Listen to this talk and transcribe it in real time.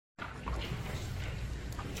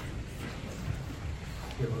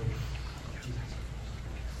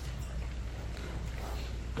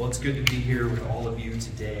Well, it's good to be here with all of you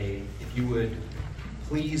today. If you would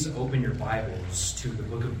please open your Bibles to the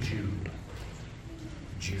book of Jude.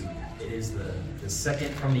 Jude. It is the second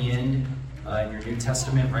from the end in your New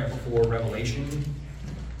Testament, right before Revelation.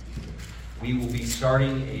 We will be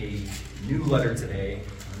starting a new letter today,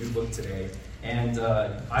 a new book today. And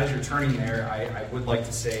as you're turning there, I would like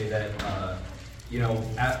to say that,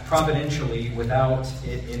 providentially, without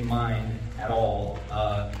it in mind at all,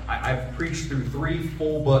 I've preached through 3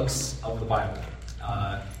 full books of the Bible.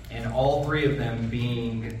 And all 3 of them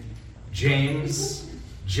being James,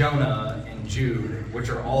 Jonah, and Jude, which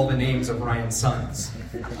are all the names of Ryan's sons.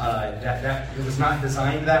 That it was not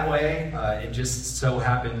designed that way. It just so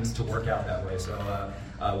happened to work out that way. So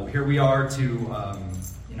here we are to,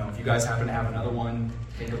 if you guys happen to have another one,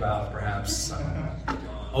 think about perhaps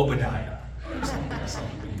Obadiah or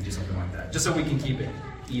something. We can do something like that, just so we can keep it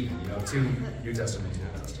even. 2 New Testament, 2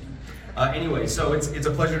 Old Testament. Anyway, so it's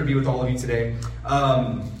a pleasure to be with all of you today.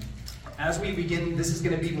 As we begin, this is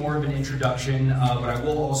going to be more of an introduction, but I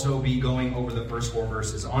will also be going over the first 4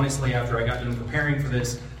 verses. Honestly, after I got done preparing for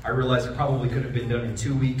this, I realized it probably could have been done in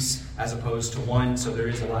 2 weeks as opposed to 1, so there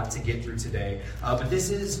is a lot to get through today. But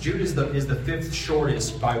Jude is the 5th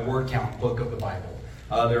shortest by word count book of the Bible.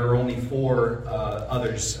 There are only 4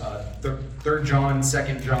 others. 3rd John,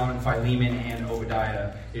 2nd John, Philemon, and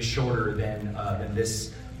Obadiah is shorter than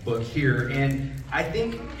this book here, and I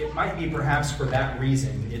think it might be perhaps for that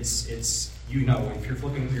reason. It's if you're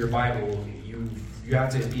flipping through your Bible, you have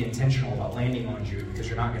to be intentional about landing on Jude because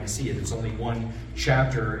you're not going to see it. It's only 1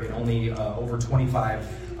 chapter and only over 25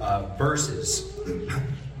 verses.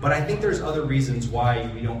 But I think there's other reasons why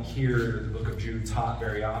we don't hear the book of Jude taught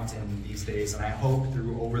very often these days, and I hope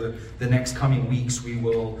over the next coming weeks we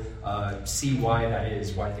will see why that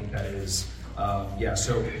is, why I think that is.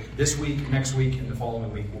 So this week, next week, and the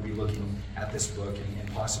following week, we'll be looking at this book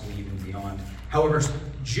and possibly even beyond. However,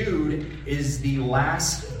 Jude is the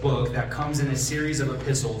last book that comes in a series of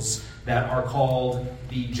epistles that are called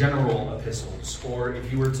the general epistles, or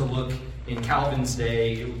if you were to look in Calvin's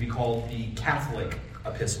day, it would be called the Catholic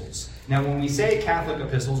epistles. Now, when we say Catholic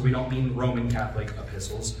epistles, we don't mean Roman Catholic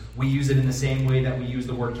epistles. We use it in the same way that we use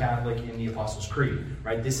the word Catholic in the Apostles' Creed,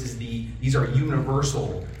 right? These are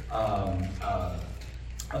universal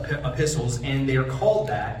epistles, and they are called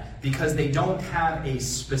that because they don't have a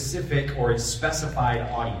specific or a specified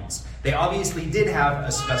audience. They obviously did have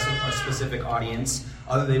a specific audience,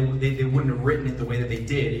 other than they wouldn't have written it the way that they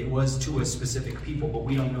did. It was to a specific people, but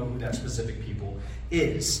we don't know who that specific people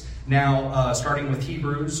is. Now, starting with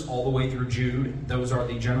Hebrews all the way through Jude, those are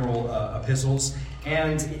the general epistles.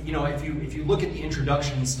 And if you look at the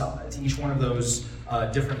introduction to each one of those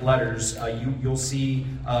different letters, you'll see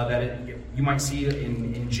that you might see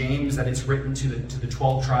in James that it's written to the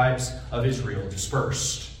 12 tribes of Israel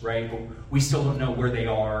dispersed, right? But we still don't know where they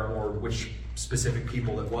are or which specific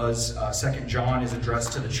people it was. 2nd John is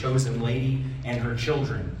addressed to the chosen lady and her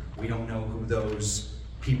children. We don't know who those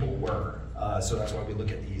people were. So that's why we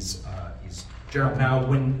look at these general. Now,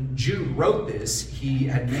 when Jude wrote this, he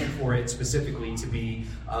had meant for it specifically to be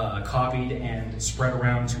copied and spread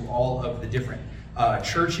around to all of the different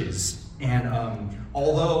churches. And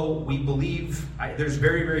although we believe, there's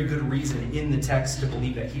very, very good reason in the text to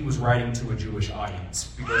believe that he was writing to a Jewish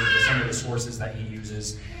audience because of some of the sources that he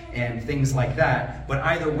uses and things like that. But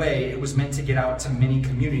either way, it was meant to get out to many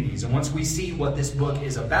communities. And once we see what this book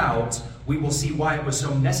is about, we will see why it was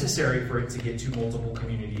so necessary for it to get to multiple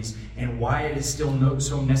communities and why it is still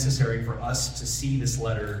so necessary for us to see this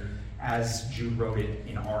letter as Jude wrote it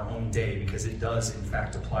in our own day, because it does, in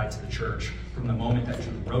fact, apply to the church. From the moment that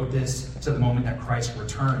Jude wrote this to the moment that Christ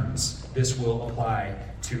returns, this will apply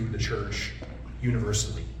to the church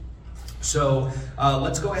universally. So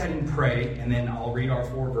let's go ahead and pray, and then I'll read our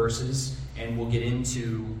 4 verses, and we'll get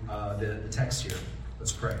into the text here.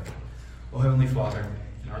 Let's pray. Oh, Heavenly Father,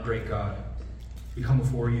 and our great God, we come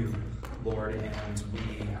before you, Lord, and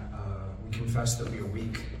we confess that we are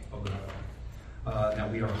weak, oh God.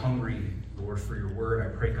 That we are hungry, Lord, for your word.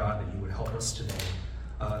 I pray, God, that you would help us today.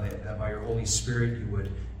 That by your Holy Spirit you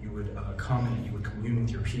would come and you would commune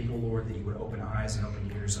with your people, Lord, that you would open eyes and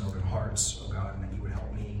open ears and open hearts, oh God, and that you would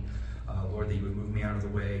help me, Lord, that you would move me out of the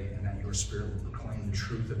way, and that your Spirit would proclaim the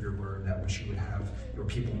truth of your word, that which you would have your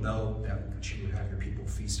people know, that which you would have your people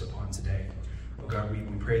feast upon today. Oh God, we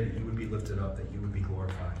pray that you would be lifted up, that you would be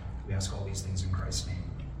glorified. We ask all these things in Christ's name.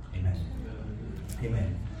 Amen.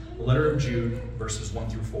 Amen. The letter of Jude, verses 1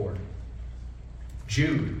 through 4.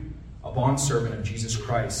 Jude, a bondservant of Jesus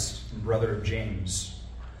Christ and brother of James,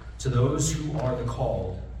 to those who are the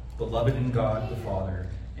called, beloved in God the Father,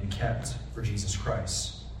 and kept for Jesus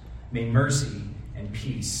Christ. May mercy and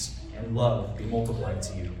peace and love be multiplied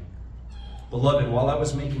to you. Beloved, while I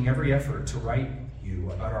was making every effort to write you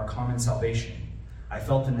about our common salvation, I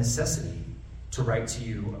felt the necessity to write to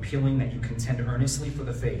you, appealing that you contend earnestly for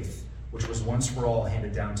the faith which was once for all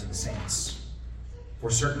handed down to the saints. For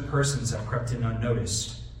certain persons have crept in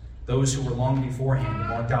unnoticed, those who were long beforehand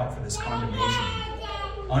marked out for this condemnation,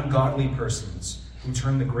 ungodly persons who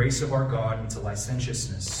turn the grace of our God into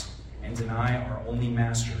licentiousness and deny our only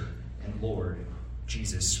Master and Lord,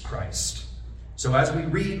 Jesus Christ. So as we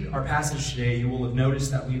read our passage today, you will have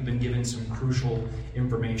noticed that we've been given some crucial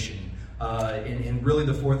information. And really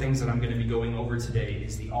the four things that I'm going to be going over today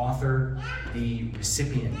is the author, the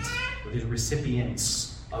recipient, or the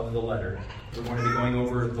recipients of the letter. We're going to be going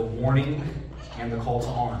over the warning and the call to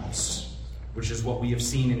arms, which is what we have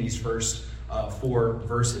seen in these first four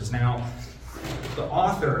verses. Now, the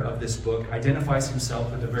author of this book identifies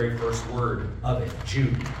himself with the very first word of it,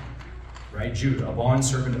 Jude. Right? Jude, a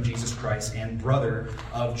bondservant of Jesus Christ and brother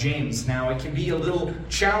of James. Now, it can be a little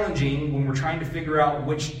challenging when we're trying to figure out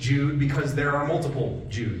which Jude, because there are multiple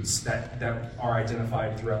Judes that are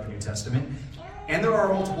identified throughout the New Testament. And there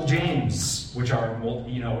are multiple James, which are,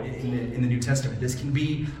 in the New Testament. This can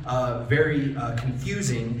be very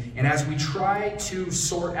confusing. And as we try to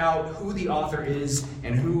sort out who the author is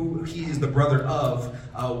and who he is the brother of,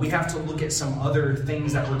 we have to look at some other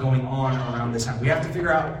things that were going on around this time. We have to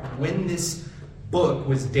figure out when this book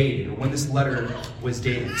was dated, or when this letter was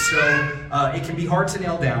dated. So it can be hard to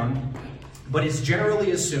nail down. But it's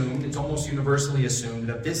generally assumed, it's almost universally assumed,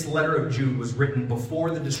 that this letter of Jude was written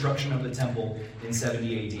before the destruction of the temple in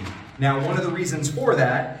 70 AD. Now, one of the reasons for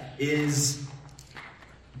that is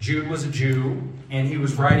Jude was a Jew, and he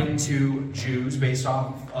was writing to Jews based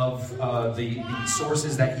off of the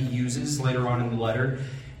sources that he uses later on in the letter.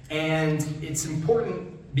 And it's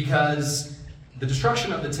important because the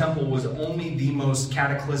destruction of the temple was only the most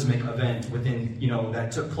cataclysmic event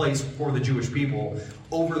that took place for the Jewish people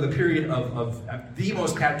over the period of the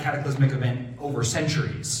most cataclysmic event over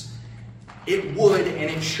centuries. It would and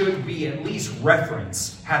it should be at least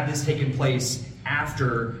referenced had this taken place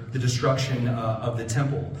after the destruction of the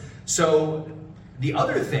temple. So the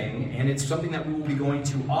other thing, and it's something that we will be going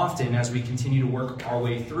to often as we continue to work our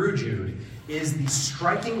way through Jude, is the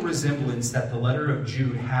striking resemblance that the letter of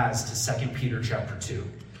Jude has to 2 Peter chapter 2.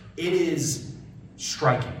 It is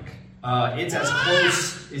striking. It's as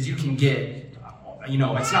close as you can get.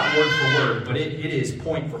 It's not word for word, but it is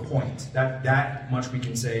point for point. That much we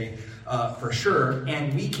can say for sure.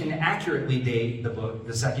 And we can accurately date the book,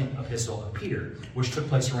 the second epistle of Peter, which took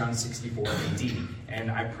place around 64 AD.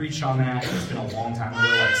 And I preached on that. It's been a long time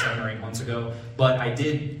ago, like 7 or 8 months ago. But I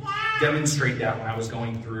did demonstrate that when I was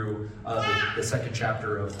going through the second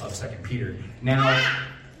chapter of 2 Peter. Now,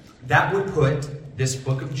 that would put this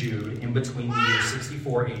book of Jude in between the year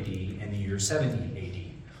 64 AD and the year 70 AD.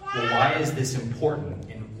 Well, why is this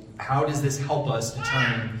important? And how does this help us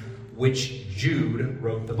determine which Jude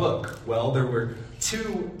wrote the book? Well, there were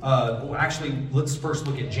two. Actually, let's first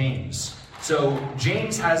look at James. So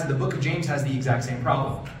the book of James has the exact same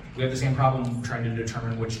problem. We have the same problem trying to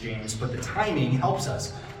determine which James, but the timing helps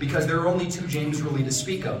us because there are only two James really to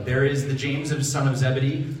speak of. There is the James, son of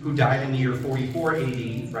Zebedee, who died in the year 44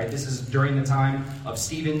 AD, right? This is during the time of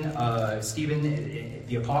Stephen,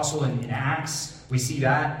 the apostle in Acts. We see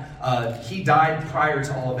that. He died prior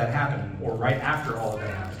to all of that happening, or right after all of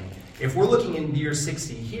that happening. If we're looking in the year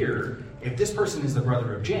 60 here, if this person is the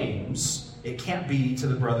brother of James, it can't be to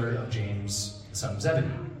the brother of James, the son of Zebedee.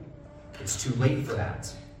 It's too late for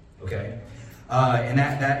that. Okay? And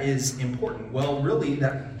that is important. Well, really,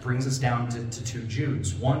 that brings us down to two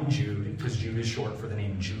Judes. One Jude, because Jude is short for the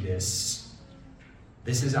name Judas.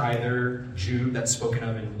 This is either Jude that's spoken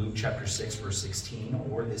of in Luke chapter 6, verse 16,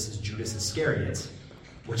 or this is Judas Iscariot,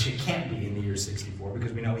 which it can't be in the year 64,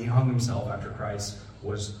 because we know he hung himself after Christ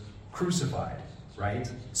was crucified, right?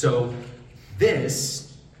 So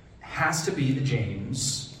this has to be the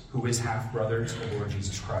James who is half-brother to the Lord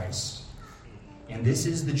Jesus Christ. And this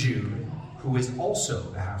is the Jude who is also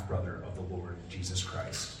the half-brother of the Lord Jesus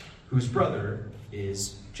Christ, whose brother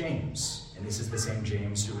is James. And this is the same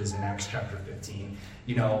James who is in Acts chapter 15.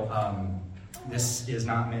 This is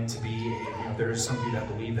not meant to be, there's some of you that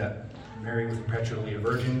believe that Mary was perpetually a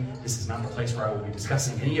virgin. This is not the place where I will be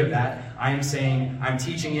discussing any of that. I'm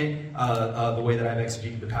teaching it the way that I've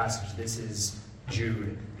exegeted the passage. This is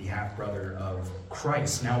Jude, the half-brother of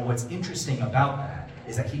Christ. Now, what's interesting about that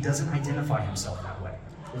is that he doesn't identify himself that way.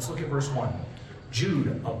 Let's look at verse 1.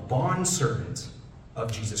 Jude, a bondservant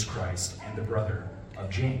of Jesus Christ and the brother of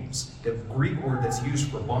James. The Greek word that's used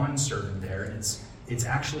for bondservant there, it's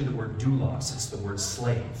actually the word doulos. It's the word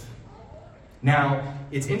slave. Now,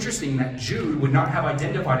 it's interesting that Jude would not have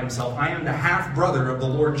identified himself. I am the half-brother of the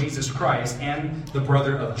Lord Jesus Christ and the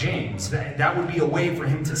brother of James. That would be a way for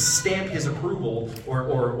him to stamp his approval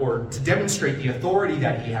or to demonstrate the authority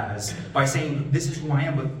that he has by saying, this is who I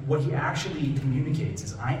am. But what he actually communicates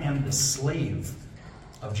is, I am the slave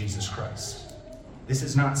of Jesus Christ. This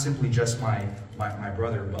is not simply just my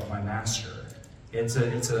brother, but my master. It's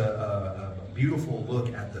a beautiful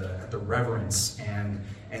look at the reverence and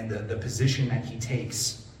the position that he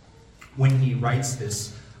takes when he writes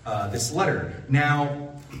this letter.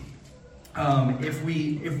 Now, if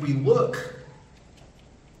we look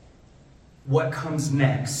what comes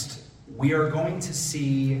next, we are going to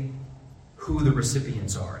see who the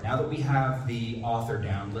recipients are. Now that we have the author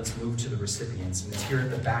down, let's move to the recipients, and it's here at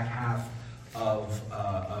the back half of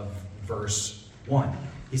verse 1.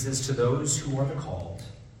 He says, to those who are the called,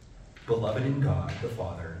 beloved in God the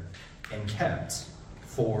Father, and kept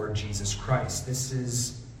for Jesus Christ. This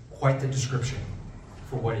is quite the description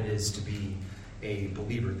for what it is to be a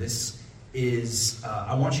believer. This is,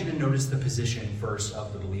 I want you to notice the position first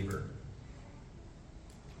of the believer.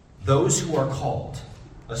 Those who are called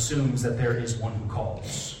assumes that there is one who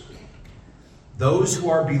calls. Those who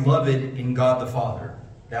are beloved in God the Father,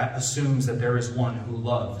 that assumes that there is one who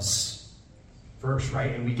loves first,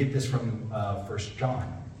 right? And we get this from 1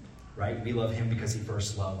 John, right? We love him because he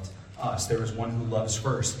first loved us. There is one who loves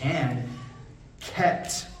first. And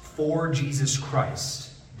kept for Jesus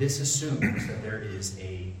Christ. This assumes that there is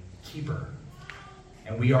a keeper.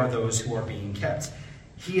 And we are those who are being kept.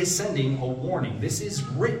 He is sending a warning. This is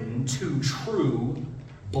written to true,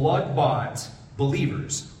 blood-bought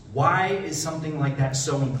believers. Why is something like that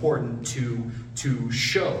so important to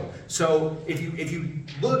show? So if you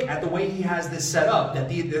look at the way he has this set up, that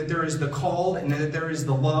there is the called and that there is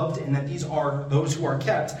the loved and that these are those who are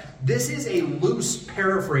kept, this is a loose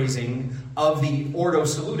paraphrasing of the Ordo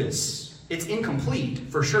Salutis. It's incomplete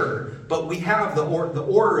for sure, but we have the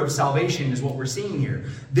order of salvation is what we're seeing here.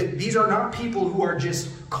 These are not people who are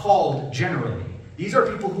just called generally. These are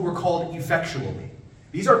people who are called effectually.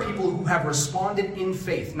 These are people who have responded in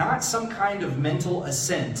faith, not some kind of mental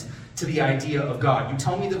assent to the idea of God. You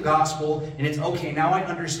tell me the gospel, and it's okay, now I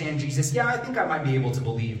understand Jesus. Yeah, I think I might be able to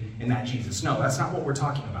believe in that Jesus. No, that's not what we're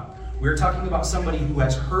talking about. We're talking about somebody who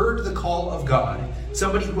has heard the call of God,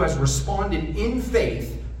 somebody who has responded in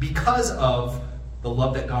faith because of the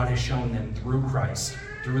love that God has shown them through Christ,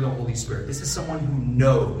 through the Holy Spirit. This is someone who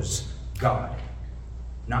knows God,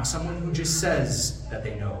 not someone who just says that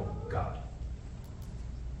they know God.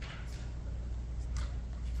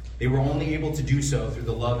 They were only able to do so through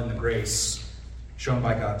the love and the grace shown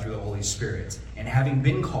by God through the Holy Spirit. And having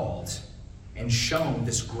been called and shown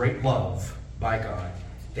this great love by God,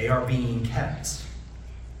 they are being kept.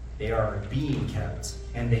 They are being kept,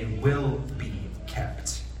 and they will be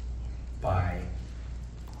kept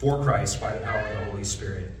for Christ by the power of the Holy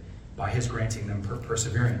Spirit, by his granting them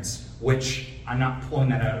perseverance, which I'm not pulling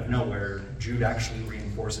that out of nowhere. Jude actually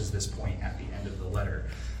reinforces this point at the end of the letter.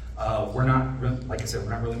 We're not, like I said,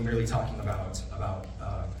 we're not really merely talking about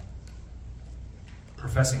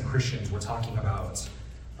professing Christians. We're talking about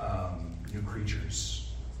new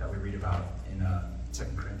creatures that we read about in 2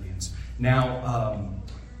 Corinthians. Now,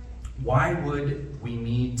 why would we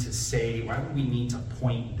need to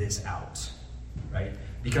point this out, right?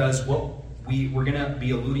 Because what we're going to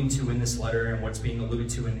be alluding to in this letter and what's being alluded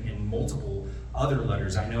to in multiple other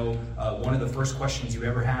letters. I know one of the first questions you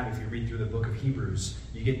ever have if you read through the book of Hebrews,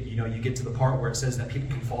 you get to the part where it says that people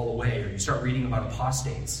can fall away, or you start reading about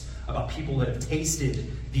apostates, about people that have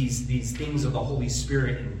tasted these things of the Holy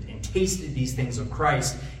Spirit and tasted these things of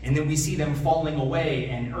Christ, and then we see them falling away,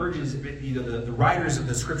 and urges the writers of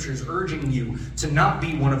the scriptures urging you to not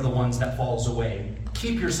be one of the ones that falls away.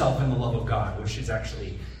 Keep yourself in the love of God, which is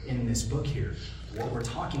actually in this book here. What we're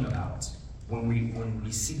talking about when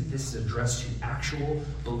we see that this is addressed to actual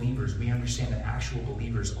believers, we understand that actual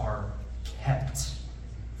believers are kept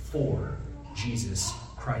for Jesus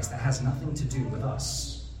Christ. That has nothing to do with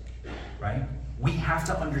us, right? We have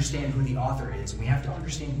to understand who the author is. We have to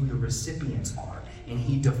understand who the recipients are. And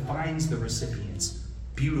he defines the recipients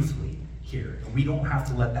beautifully here. And we don't have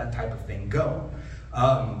to let that type of thing go.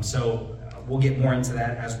 So we'll get more into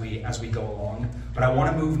that as we go along. But I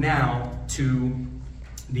want to move now to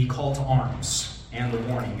the call to arms and the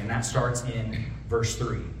warning, and that starts in verse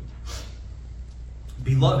 3.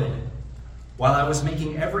 Beloved, while I was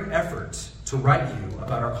making every effort to write you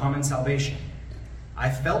about our common salvation, I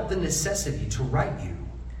felt the necessity to write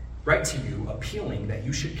to you, appealing that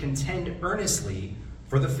you should contend earnestly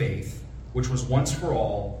for the faith which was once for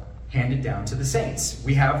all handed down to the saints.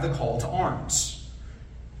 We have the call to arms.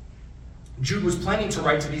 Jude was planning to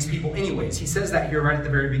write to these people anyways. He says that here right at the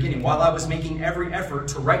very beginning. While I was making every effort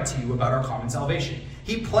to write to you about our common salvation.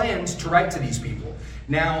 He planned to write to these people.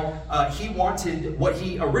 Now, what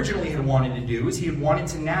he originally had wanted to do is he had wanted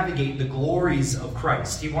to navigate the glories of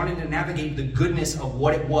Christ. He wanted to navigate the goodness of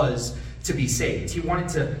what it was to be saved. He wanted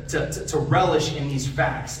to relish in these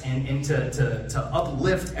facts and to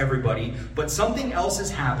uplift everybody. But something else has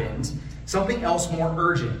happened. Something else more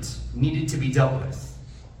urgent needed to be dealt with.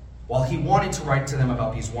 While he wanted to write to them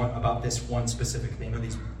about this one specific thing, or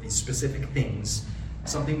these specific things,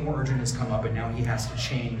 something more urgent has come up, and now he has to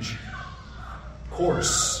change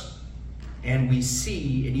course. And we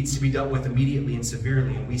see it needs to be dealt with immediately and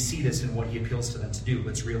severely, and we see this in what he appeals to them to do.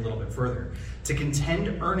 Let's read a little bit further. To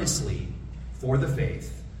contend earnestly for the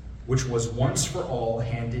faith, which was once for all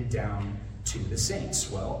handed down to the saints.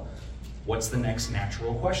 Well, what's the next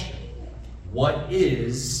natural question? What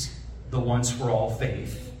is the once for all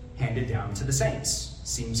faith handed down to the saints?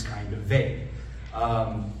 Seems kind of vague.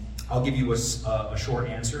 I'll give you a short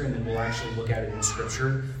answer, and then we'll actually look at it in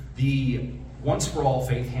Scripture. The once for all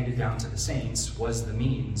faith handed down to the saints was the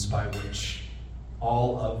means by which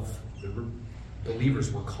all of the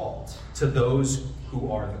believers were called. To those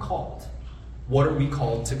who are the called. What are we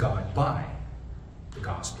called to God by? The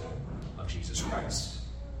gospel of Jesus Christ,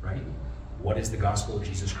 right? What is the gospel of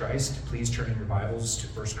Jesus Christ? Please turn in your Bibles to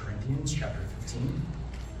 1 Corinthians chapter 15.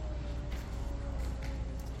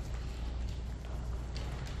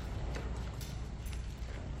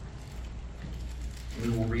 We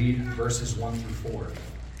will read verses 1 through 4.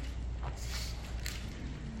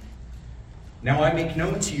 Now I make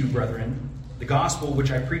known to you, brethren, the gospel which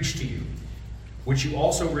I preached to you, which you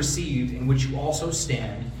also received, in which you also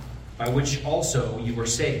stand, by which also you were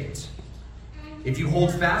saved. If you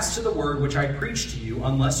hold fast to the word which I preached to you,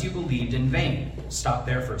 unless you believed in vain. Stop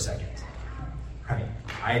there for a second. Right?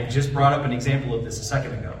 I just brought up an example of this a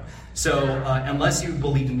second ago. So, unless you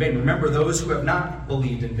believed in vain. Remember, those who have not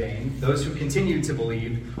believed in vain, those who continue to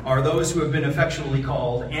believe, are those who have been effectually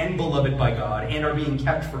called and beloved by God and are being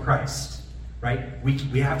kept for Christ. Right?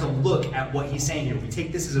 We have to look at what he's saying here. We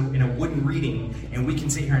take this in a wooden reading, and we can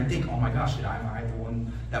sit here and think, oh my gosh, am I the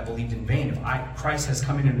one that believed in vain? If Christ has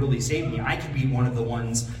come in and really saved me, I could be one of the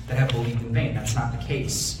ones that have believed in vain. That's not the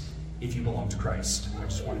case if you belong to Christ. I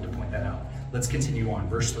just wanted to point that out. Let's continue on.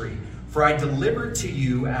 Verse 3. For I delivered to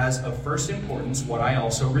you as of first importance what I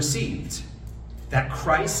also received, that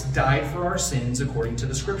Christ died for our sins according to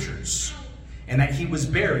the Scriptures, and that he was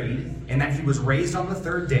buried, and that he was raised on the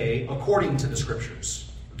third day according to the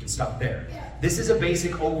Scriptures. We can stop there. This is a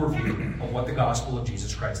basic overview of what the gospel of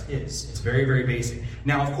Jesus Christ is. It's very, very basic.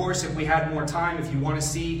 Now, of course, if we had more time, if you want to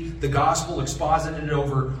see the gospel exposited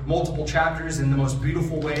over multiple chapters in the most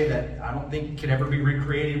beautiful way that I don't think could ever be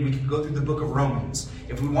recreated, we could go through the book of Romans.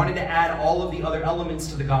 If we wanted to add all of the other elements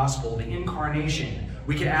to the gospel, the incarnation,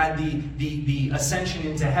 we could add the ascension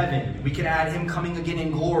into heaven. We could add him coming again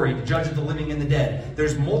in glory, the judge of the living and the dead.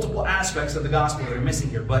 There's multiple aspects of the gospel that are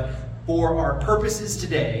missing here, but for our purposes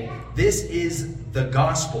today, this is the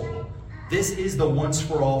gospel. This is the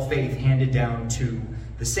once-for-all faith handed down to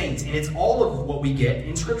the saints. And it's all of what we get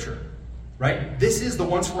in Scripture, right? This is the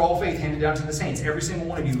once-for-all faith handed down to the saints. Every single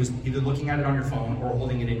one of you is either looking at it on your phone or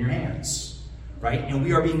holding it in your hands, right? And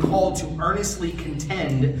we are being called to earnestly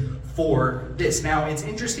contend for this. Now, it's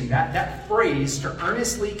interesting that phrase, to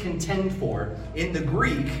earnestly contend for, in the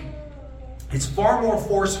Greek, it's far more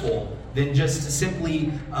forceful than just to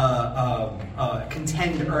simply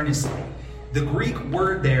contend earnestly. The Greek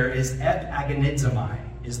word there is agonizomai,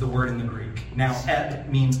 is the word in the Greek. Now, ep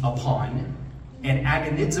means upon, and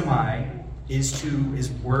agonizomai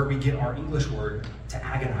is where we get our English word to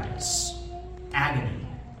agonize. Agony.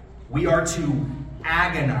 We are to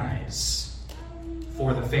agonize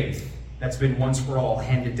for the faith that's been once for all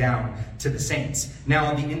handed down to the saints.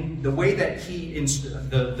 Now, the way that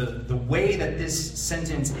the way that this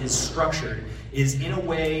sentence is structured is in a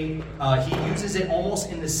way he uses it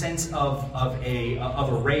almost in the sense of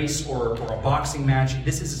a race or a boxing match.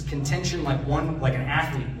 This is contention like an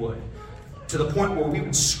athlete would, to the point where we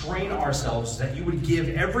would strain ourselves, that you would give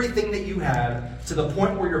everything that you have to the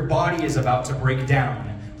point where your body is about to break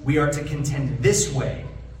down. We are to contend this way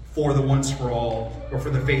for the once for all, or for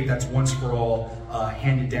the faith that's once for all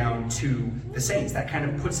handed down to the saints. That kind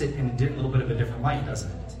of puts it in a little bit of a different light,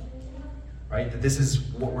 doesn't it? Right? That this is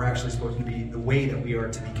what we're actually supposed to be, the way that we are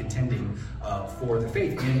to be contending for the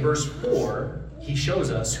faith. And in verse 4, he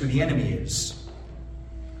shows us who the enemy is.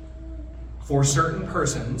 For certain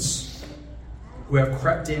persons who have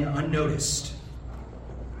crept in unnoticed.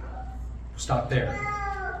 Stop there.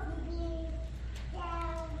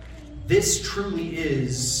 This truly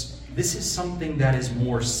is this is something that is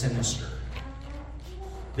more sinister.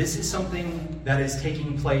 This is something that is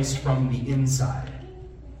taking place from the inside,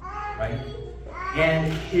 right?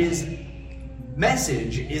 And his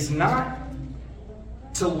message is not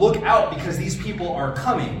to look out because these people are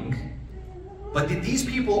coming, but that these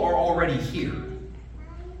people are already here.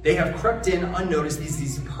 They have crept in unnoticed.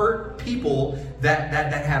 These hurt people that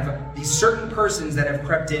have these certain persons that have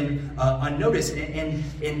crept in unnoticed.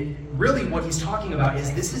 And really what he's talking about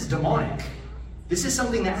is this is demonic. This is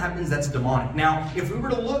something that happens that's demonic. Now, if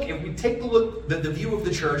we take the view of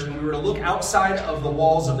the church and we were to look outside of the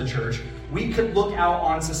walls of the church, we could look out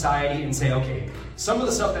on society and say, okay, some of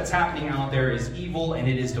the stuff that's happening out there is evil and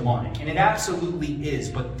it is demonic. And it absolutely is.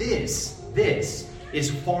 But this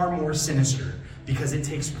is far more sinister because it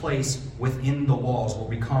takes place within the walls where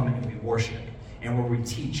we come and we worship and where we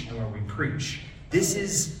teach and where we preach. This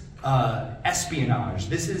is espionage.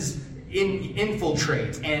 This is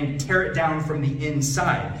infiltrate and tear it down from the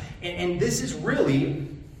inside. And this is really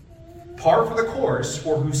par for the course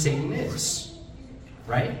for who Satan is,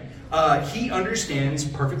 right? He understands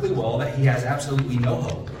perfectly well that he has absolutely no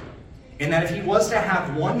hope. And that if he was to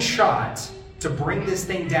have one shot to bring this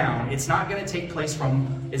thing down, it's not going to take place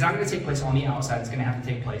on the outside, it's going to have to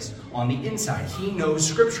take place on the inside. He knows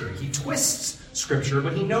Scripture. He twists Scripture,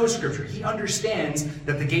 but he knows Scripture. He understands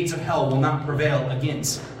that the gates of hell will not prevail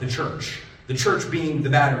against the church. The church being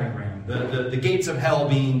the battering ram. The gates of hell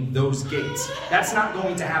being those gates. That's not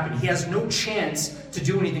going to happen. He has no chance to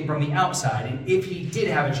do anything from the outside. And if he did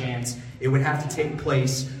have a chance, it would have to take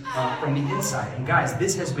place from the inside. And guys,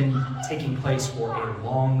 this has been taking place for a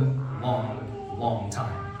long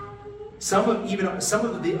time. Some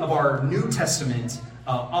of our New Testament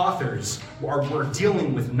authors were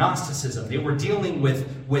dealing with Gnosticism. They were dealing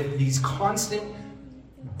with these constant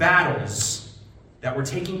battles that were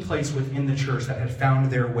taking place within the church that had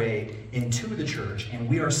found their way into the church, and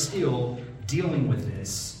we are still dealing with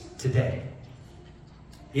this today.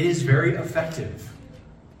 It is very effective.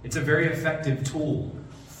 It's a very effective tool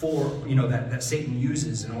for that Satan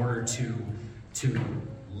uses in order to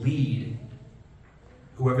lead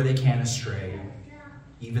whoever they can astray,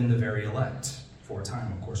 even the very elect. For a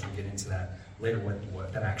time, of course, we'll get into that later,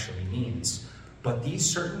 what that actually means. But these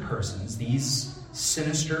certain persons, these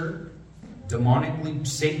sinister, demonically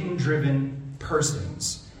Satan-driven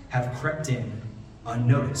persons, have crept in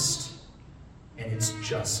unnoticed. And it's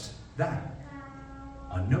just that,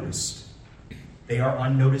 unnoticed. They are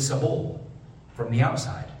unnoticeable from the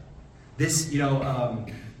outside. This,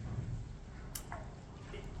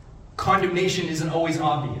 condemnation isn't always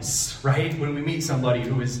obvious, right? When we meet somebody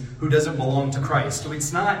who doesn't belong to Christ. So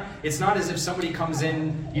it's not as if somebody comes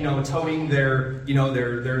in, toting their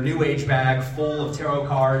New Age bag full of tarot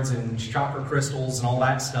cards and chakra crystals and all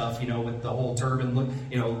that stuff, with the whole turban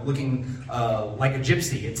looking like a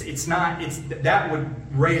gypsy. That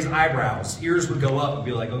would raise eyebrows. Ears would go up and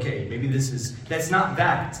be like, okay, maybe that's not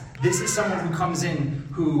that. This is someone who comes in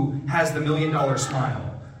who has the $1 million smile.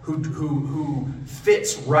 Who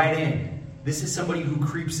fits right in. This is somebody who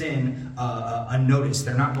creeps in unnoticed.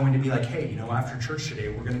 They're not going to be like, hey, after church today,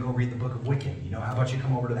 we're going to go read the book of Wiccan. How about you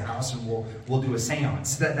come over to the house and we'll do a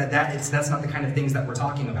seance? That's not the kind of things that we're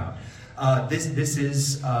talking about. This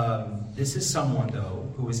is someone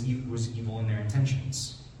though who was evil in their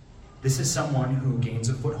intentions. This is someone who gains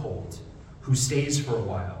a foothold, who stays for a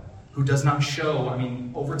while, who does not show.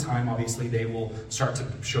 Over time, obviously, they will start to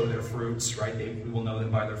show their fruits, right? We will know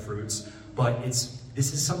them by their fruits. But this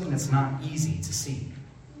is something that's not easy to see.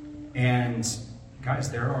 And guys,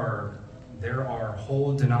 there are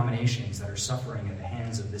whole denominations that are suffering at the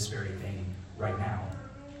hands of this very thing right now.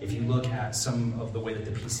 If you look at some of the way that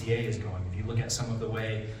the PCA is going, if you look at some of the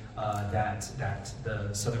way that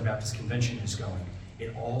the Southern Baptist Convention is going,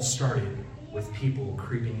 it all started with people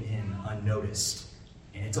creeping in unnoticed.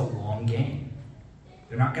 And it's a long game.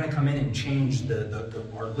 They're not going to come in and change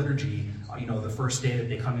our liturgy, the first day that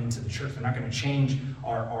they come into the church. They're not going to change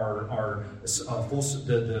the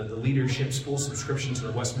leadership's full subscription to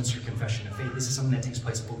the Westminster Confession of Faith. This is something that takes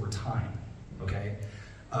place over time, okay?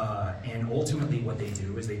 And ultimately what they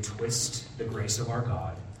do is they twist the grace of our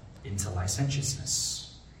God into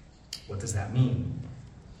licentiousness. What does that mean?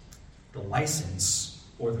 The license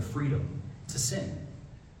or the freedom to sin.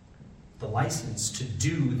 The license to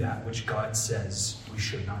do that which God says we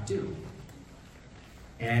should not do.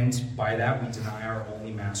 And by that we deny our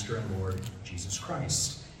only Master and Lord, Jesus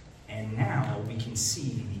Christ. And now we can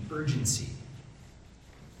see the urgency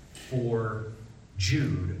for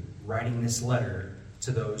Jude writing this letter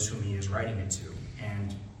to those whom he is writing it to.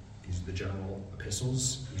 And these are the general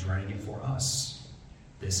epistles. He's writing it for us.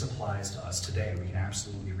 This applies to us today. We can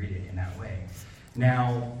absolutely read it in that way.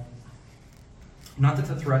 Now, not that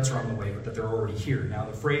the threats are on the way, but that they're already here. Now,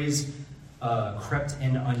 the phrase crept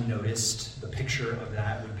in unnoticed, the picture of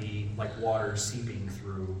that would be like water seeping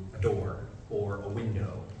through a door or a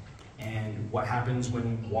window. And what happens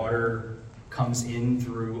when water comes in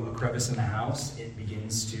through a crevice in the house? It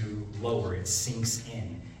begins to lower. It sinks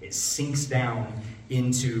in. It sinks down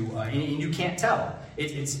into, and you can't tell.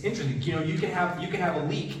 It's interesting. You know, you can have a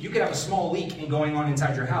leak. You can have a small leak going on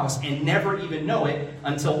inside your house and never even know it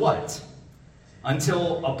until what?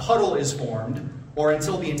 Until a puddle is formed, or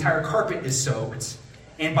until the entire carpet is soaked.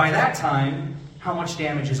 And by that time, how much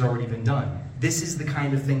damage has already been done? This is the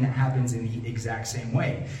kind of thing that happens in the exact same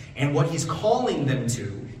way. And what he's calling them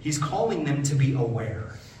to be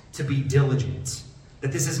aware, to be diligent.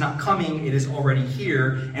 That this is not coming, it is already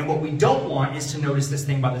here. And what we don't want is to notice this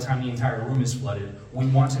thing by the time the entire room is flooded. We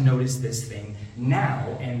want to notice this thing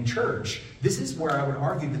now. And church, this is where I would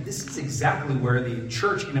argue that this is exactly where the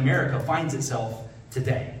church in America finds itself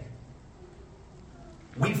today.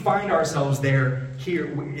 We find ourselves there, here,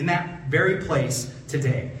 in that very place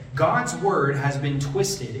today. God's word has been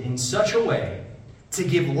twisted in such a way to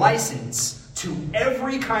give license to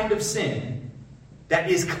every kind of sin that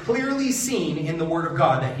is clearly seen in the Word of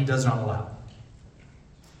God that he does not allow.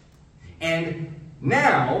 And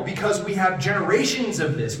now, because we have generations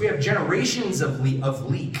of this, we have generations of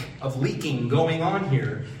leaking going on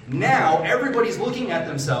here, now everybody's looking at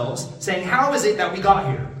themselves saying, how is it that we got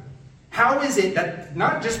here? How is it that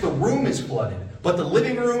not just the room is flooded, but the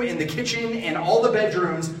living room and the kitchen and all the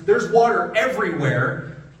bedrooms, there's water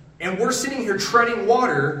everywhere, and we're sitting here treading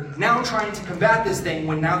water, now trying to combat this thing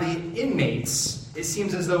when now the inmates... It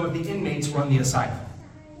seems as though the inmates run the asylum.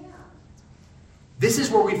 This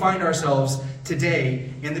is where we find ourselves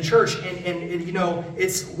today in the church. And you know,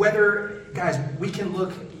 it's whether, guys, we can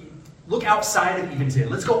look outside of even today.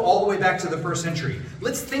 Let's go all the way back to the first century.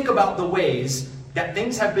 Let's think about the ways that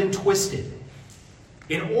things have been twisted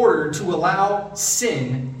in order to allow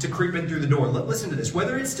sin to creep in through the door. Listen to this.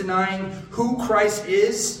 Whether it's denying who Christ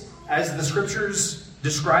is, as the scriptures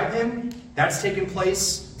describe him, that's taken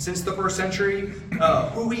place since the first century.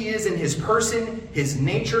 Who he is in his person, his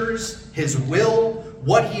natures, his will,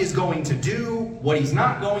 what he is going to do, what he's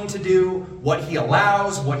not going to do, what he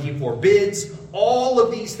allows, what he forbids, all of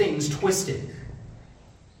these things twisted.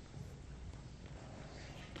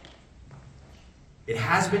 It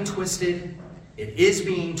has been twisted, it is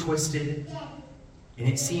being twisted, and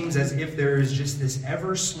it seems as if there is just this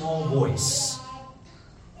ever small voice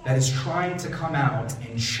that is trying to come out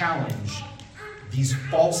and challenge these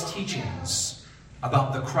false teachings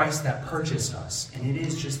about the Christ that purchased us. And it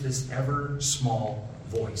is just this ever small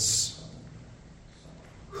voice.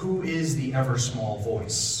 Who is the ever small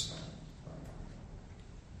voice?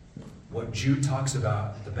 What Jude talks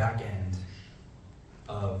about at the back end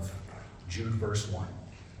of Jude verse 1.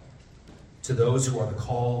 To those who are the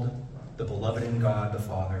called, the beloved in God the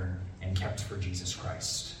Father, and kept for Jesus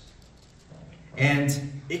Christ.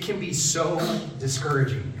 And it can be so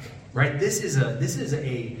discouraging, right? It's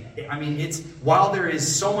while there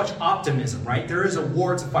is so much optimism, right? There is a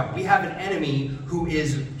war to fight. We have an enemy who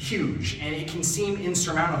is huge, and it can seem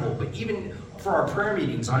insurmountable. But even for our prayer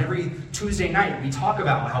meetings on every Tuesday night, we talk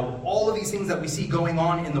about how all of these things that we see going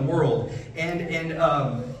on in the world. And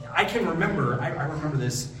I can remember, I remember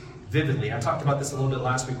this vividly. I talked about this a little bit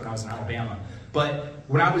last week when I was in Alabama. But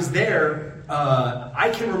when I was there,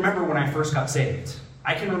 I can remember when I first got saved.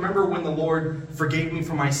 I can remember when the Lord forgave me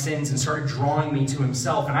for my sins and started drawing me to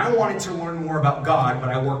himself. And I wanted to learn more about God, but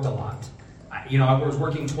I worked a lot. I was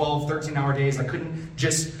working 12, 13-hour days. I couldn't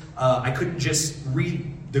just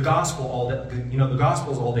read the gospel the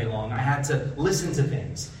Gospels all day long. I had to listen to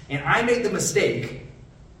things. And I made the mistake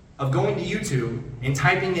of going to YouTube and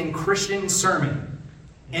typing in Christian sermon,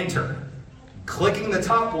 enter, clicking the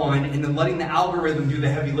top one, and then letting the algorithm do the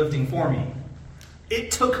heavy lifting for me.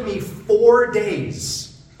 It took me 4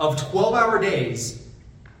 days of 12-hour days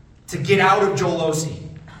to get out of Joel Osteen.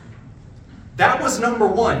 That was number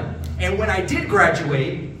one. And when I did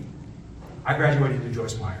graduate, I graduated to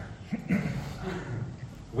Joyce Meyer.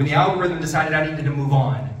 When the algorithm decided I needed to move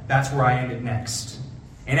on, that's where I ended next.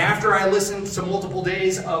 And after I listened to multiple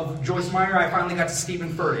days of Joyce Meyer, I finally got to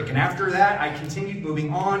Stephen Furtick. And after that, I continued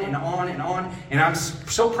moving on and on and on. And I'm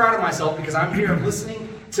so proud of myself because I'm here listening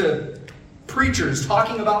to preachers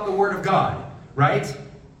talking about the Word of God, right?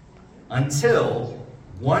 Until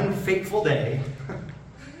one fateful day,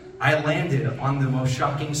 I landed on the most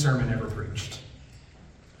shocking sermon ever preached.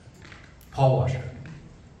 Paul Washer.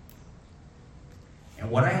 And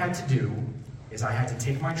what I had to do is I had to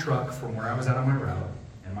take my truck from where I was at on my route,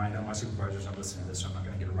 And I know my supervisor's not listening to this, so I'm not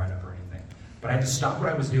going to get a write-up or anything. But I had to stop what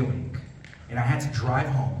I was doing, and I had to drive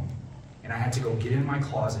home, and I had to go get in my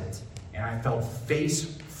closet, and I fell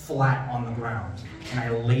face flat on the ground, and I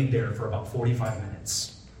laid there for about 45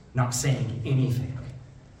 minutes, not saying anything,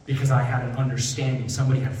 because I had an understanding.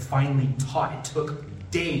 Somebody had finally taught. It took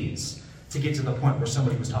days to get to the point where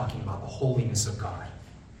somebody was talking about the holiness of God,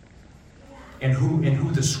 and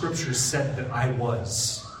who the scriptures said that I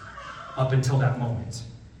was up until that moment.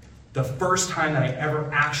 The first time that I ever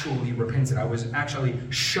actually repented, I was actually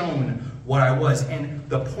shown what I was. And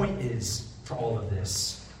the point is, for all of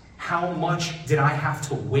this, how much did I have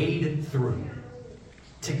to wade through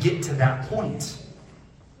to get to that point?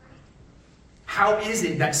 How is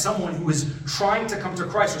it that someone who is trying to come to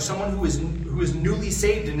Christ, or someone who is newly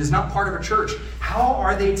saved and is not part of a church, how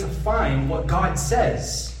are they to find what God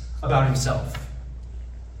says about himself?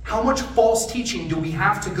 How much false teaching do we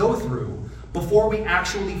have to go through before we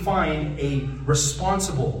actually find a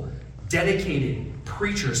responsible, dedicated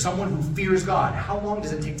preacher, someone who fears God? How long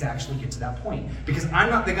does it take to actually get to that point? Because I'm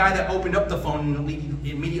not the guy that opened up the phone and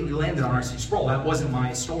immediately landed on R.C. Sproul. That wasn't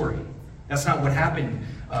my story. That's not what happened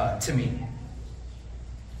to me.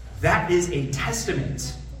 That is a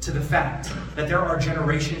testament to the fact that there are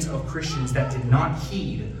generations of Christians that did not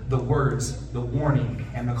heed the words, the warning,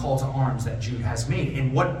 and the call to arms that Jude has made.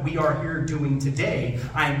 And what we are here doing today,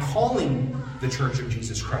 I am calling the Church of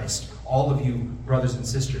Jesus Christ, all of you brothers and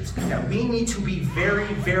sisters, that we need to be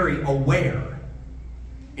very, very aware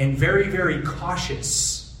and very, very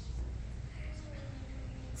cautious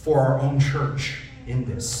for our own church in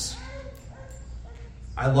this.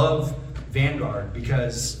 I love Vanguard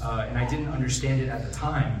because, and I didn't understand it at the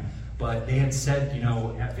time, but they had said,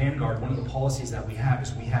 at Vanguard, one of the policies that we have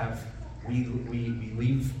is we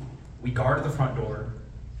guard the front door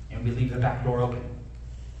and we leave the back door open.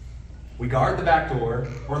 We guard the back door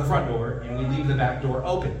or the front door and we leave the back door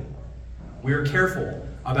open. We are careful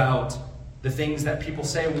about the things that people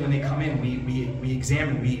say when they come in. We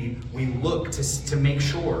examine, we look to make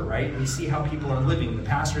sure, right? We see how people are living. The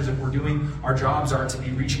pastors, if we're doing our jobs, are to be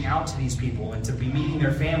reaching out to these people and to be meeting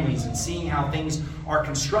their families and seeing how things are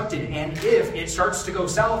constructed. And if it starts to go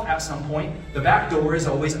south at some point, the back door is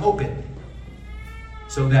always open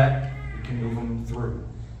so that we can move them through.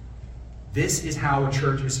 This is how a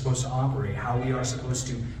church is supposed to operate, how we are supposed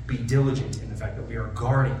to be diligent in the fact that we are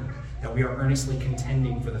guarding, that we are earnestly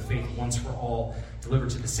contending for the faith once for all delivered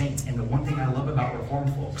to the saints. And the one thing I love about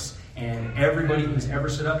Reformed folks, and everybody who's ever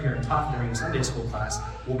stood up here and taught during Sunday school class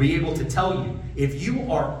will be able to tell you, if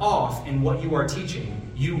you are off in what you are teaching,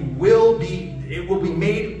 it will be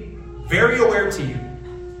made very aware to you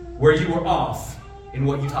where you were off in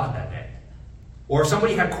what you taught that day. Or if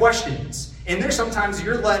somebody had questions, and there's sometimes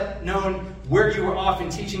you're let known where you were off in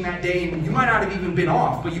teaching that day, and you might not have even been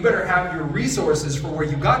off, but you better have your resources for where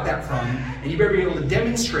you got that from, and you better be able to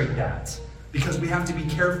demonstrate that, because we have to be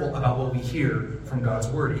careful about what we hear from God's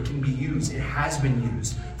Word. It can be used, it has been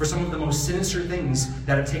used, for some of the most sinister things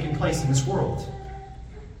that have taken place in this world.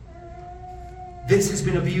 This has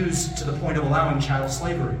been abused to the point of allowing child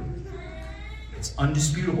slavery. It's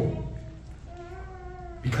undisputable,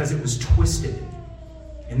 because it was twisted.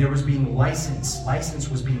 And there was being license. License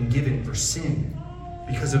was being given for sin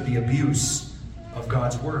because of the abuse of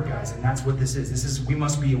God's word, guys. And that's what this is. We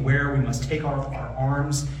must be aware. We must take our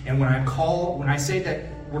arms. And when I say that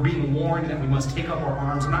we're being warned that we must take up our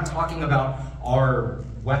arms, I'm not talking about our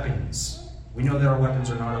weapons. We know that our weapons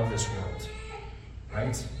are not of this world,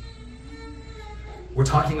 right? We're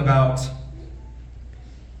talking about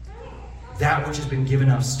that which has been given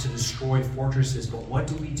us to destroy fortresses. But what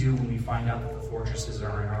do we do when we find out that the fortresses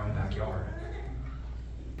are in our own backyard?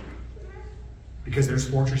 Because there's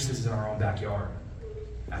fortresses in our own backyard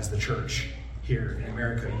as the church here in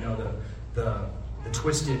America. The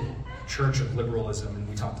twisted church of liberalism, and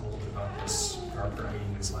we talked a little bit about this in our prayer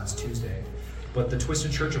meeting this last Tuesday, but the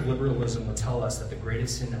twisted church of liberalism will tell us that the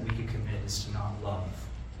greatest sin that we could commit is to not love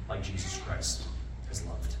like Jesus Christ has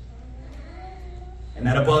loved. And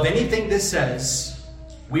that above anything this says,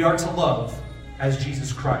 we are to love as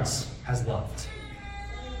Jesus Christ has loved.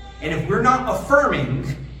 And if we're not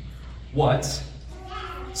affirming what?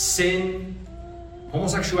 Sin,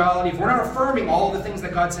 homosexuality, if we're not affirming all the things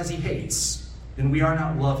that God says he hates, then we are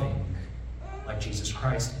not loving like Jesus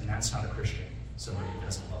Christ, and that's not a Christian, somebody who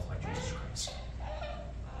doesn't love like Jesus Christ.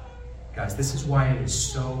 Guys, this is why it is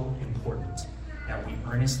so important that we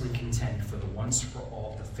earnestly contend for the once for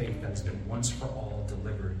all, the faith that has been once for all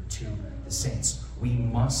delivered to the saints. We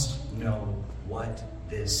must know what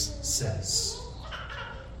this says.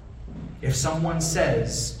 If someone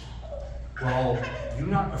says Well, you're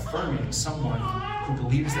not affirming someone who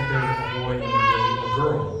believes that they're a boy when they're really a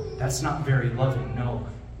girl. That's not very loving. No.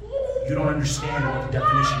 You don't understand what the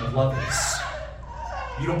definition of love is.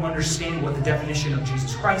 You don't understand what the definition of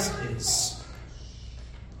Jesus Christ is.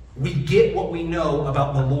 We get what we know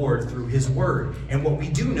about the Lord through His Word. And what we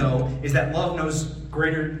do know is that love knows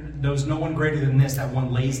no one greater than this, that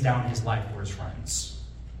one lays down his life for his friends.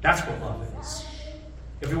 That's what love is.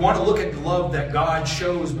 If we want to look at the love that God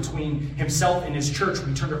shows between Himself and His church,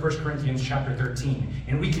 we turn to 1 Corinthians chapter 13,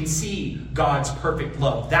 and we can see God's perfect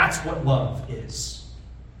love. That's what love is.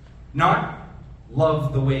 Not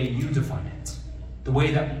love the way you define it. The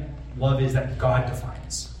way that love is that God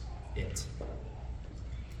defines it.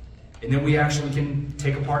 And then we actually can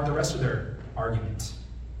take apart the rest of their argument.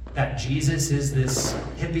 That Jesus is this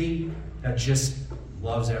hippie that just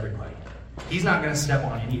loves everybody. He's not going to step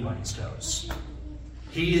on anybody's toes.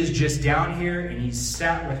 He is just down here and he's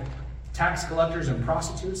sat with tax collectors and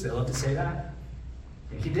prostitutes. They love to say that.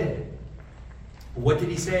 And he did. But what did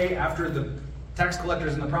he say after the tax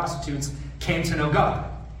collectors and the prostitutes came to know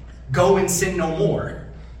God? Go and sin no more.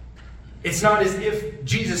 It's not as if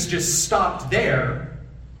Jesus just stopped there,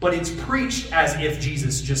 but it's preached as if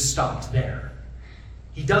Jesus just stopped there.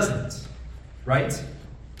 He doesn't, right?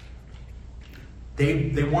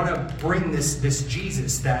 They want to bring this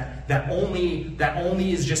Jesus that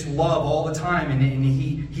only is just love all the time, and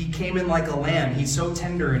he came in like a lamb. He's so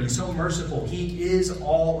tender and he's so merciful. He is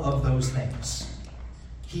all of those things.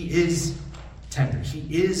 He is tender.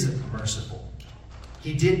 He is merciful.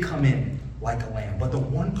 He did come in like a lamb. But the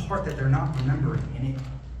one part that they're not remembering, and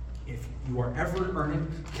if you are ever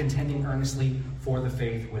contending earnestly for the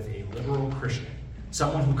faith with a liberal Christian,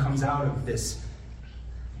 someone who comes out of this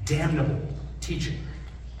damnable teaching,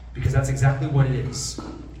 because that's exactly what it is,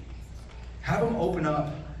 have them open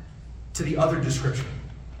up to the other description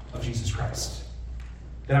of Jesus Christ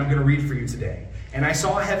that I'm going to read for you today. And I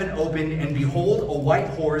saw heaven opened, and behold, a white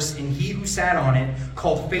horse, and he who sat on it,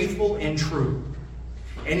 called Faithful and True.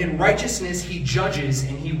 And in righteousness he judges,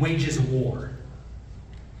 and he wages war.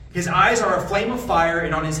 His eyes are a flame of fire,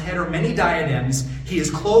 and on his head are many diadems. He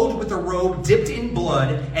is clothed with a robe dipped in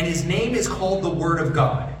blood, and his name is called the Word of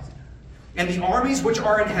God. And the armies which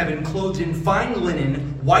are in heaven, clothed in fine linen,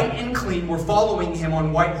 white and clean, were following him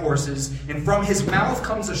on white horses. And from his mouth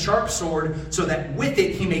comes a sharp sword, so that with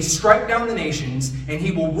it he may strike down the nations, and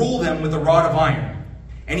he will rule them with a rod of iron.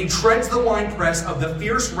 And he treads the winepress of the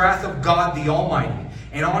fierce wrath of God the Almighty.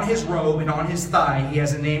 And on his robe and on his thigh he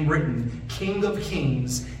has a name written, King of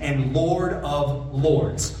Kings and Lord of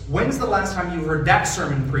Lords. When's the last time you heard that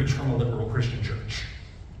sermon preached from a liberal Christian church?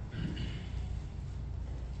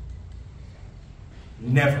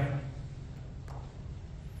 Never.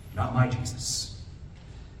 Not my Jesus.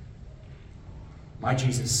 My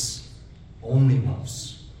Jesus only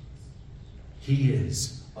loves. He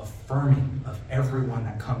is affirming of everyone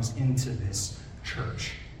that comes into this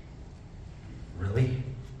church. Really?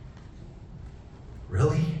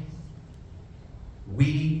 Really?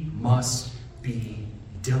 We must be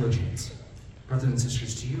diligent. Brothers and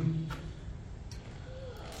sisters, to you,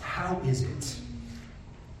 how is it?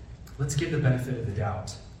 Let's give the benefit of the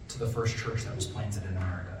doubt to the first church that was planted in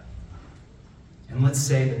America. And let's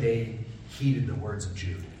say that they heeded the words of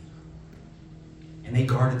Jude. And they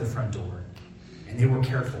guarded the front door. And they were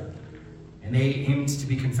careful. And they aimed to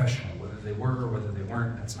be confessional. Whether they were or whether they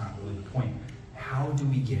weren't, that's not really the point. How do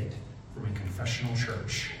we get from a confessional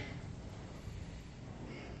church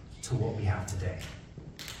to what we have today?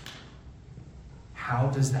 How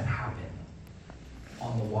does that happen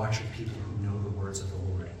on the watch of people who know the words of the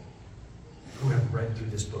Lord, who have read through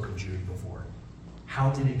this book of Jude before? How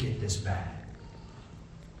did it get this bad?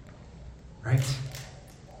 Right?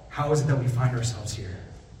 How is it that we find ourselves here?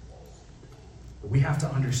 We have to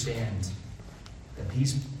understand that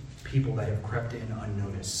these people that have crept in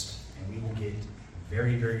unnoticed, and we will get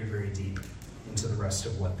very, very, very deep into the rest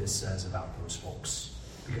of what this says about those folks,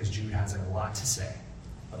 because Jude has a lot to say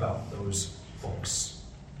about those folks.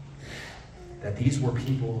 That these were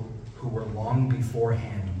people who were long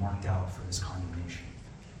beforehand marked out for this condemnation.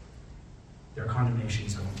 Their condemnation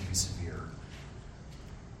is going to be severe.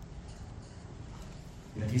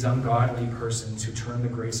 And that these ungodly persons who turn the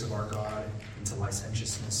grace of our God into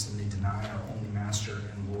licentiousness and they deny our only Master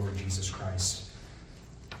and Lord Jesus Christ,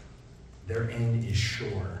 their end is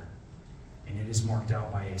sure, and it is marked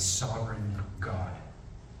out by a sovereign God.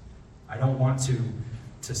 I don't want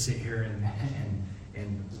to sit here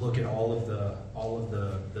and look at all of the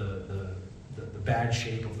bad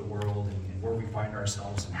shape of the world and where we find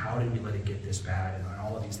ourselves and how did we let it get this bad and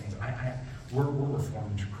all of these things. We're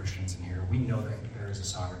Reformed Christians in here. We know that there is a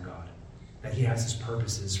sovereign God. that he has his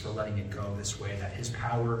purposes for letting it go this way, that his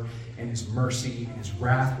power and his mercy and his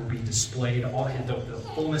wrath will be displayed, the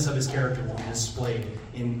fullness of his character will be displayed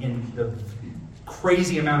in the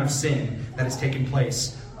crazy amount of sin that has taken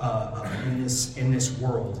place in this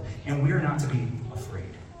world. And we are not to be afraid.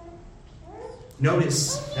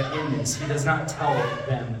 Notice that in this, he does not tell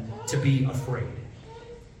them to be afraid.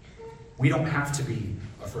 We don't have to be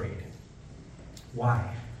afraid.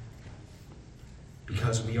 Why?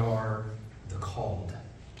 Because we are the called.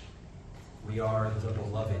 We are the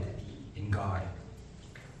beloved in God.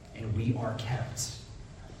 And we are kept.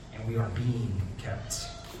 And we are being kept.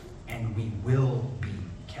 And we will be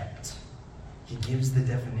kept. He gives the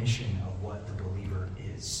definition of what the believer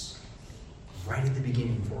is. Right at the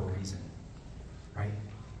beginning for a reason. Right?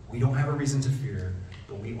 We don't have a reason to fear,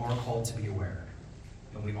 but we are called to be aware.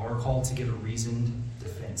 And we are called to give a reasoned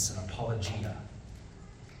defense, an apologia,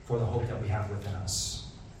 for the hope that we have within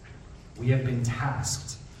us. We have been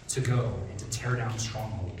tasked to go and to tear down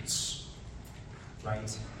strongholds,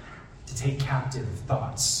 right? To take captive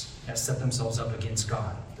thoughts that set themselves up against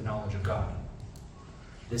God, the knowledge of God.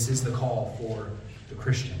 This is the call for the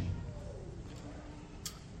Christian.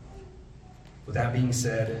 With that being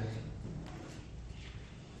said,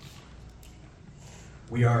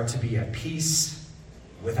 we are to be at peace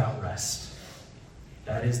without rest.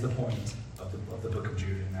 That is the point of the book of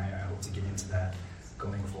Jude, and I hope to get into that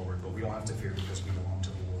going forward. But we don't have to fear because we belong to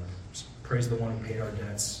the Lord. So praise the one who paid our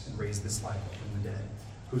debts and raised this life up from the dead,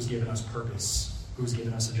 who's given us purpose, who's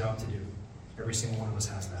given us a job to do. Every single one of us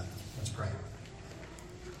has that. Let's pray.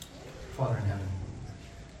 Father in heaven,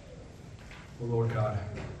 O Lord God,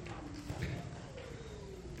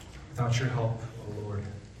 without your help, O Lord,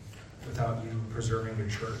 without you preserving your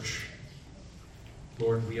church,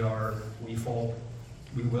 Lord, we will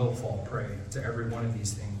fall prey to every one of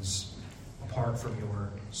these things apart from your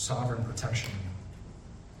sovereign protection,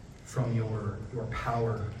 from your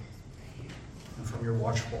power, and from your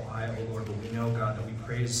watchful eye, O Lord. But we know, God, that we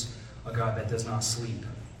praise a God that does not sleep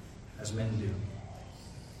as men do.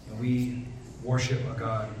 And we worship a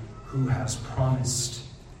God who has promised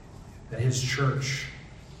that his church,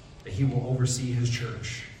 that he will oversee his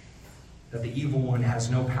church, that the evil one has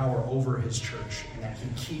no power over his church, and that he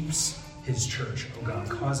keeps his church. Oh God,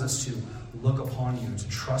 cause us to look upon you, to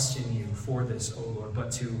trust in you for this, oh Lord,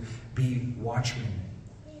 but to be watchmen,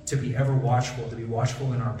 to be ever watchful, to be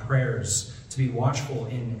watchful in our prayers, to be watchful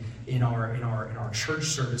in our church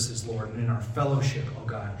services, Lord, and in our fellowship, oh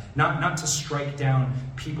God. Not to strike down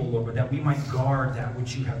people, Lord, but that we might guard that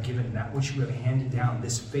which you have given, that which you have handed down,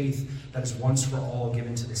 this faith that is once for all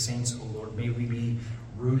given to the saints, oh Lord. May we be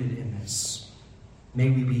rooted in this. May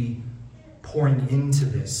we be pouring into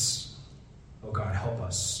this. Oh God, help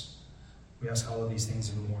us. We ask all of these things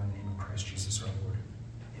and more in the name of Christ Jesus our Lord.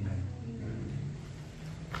 Amen.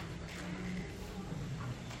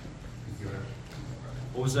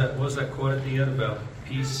 What was that quote at the end about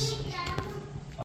peace?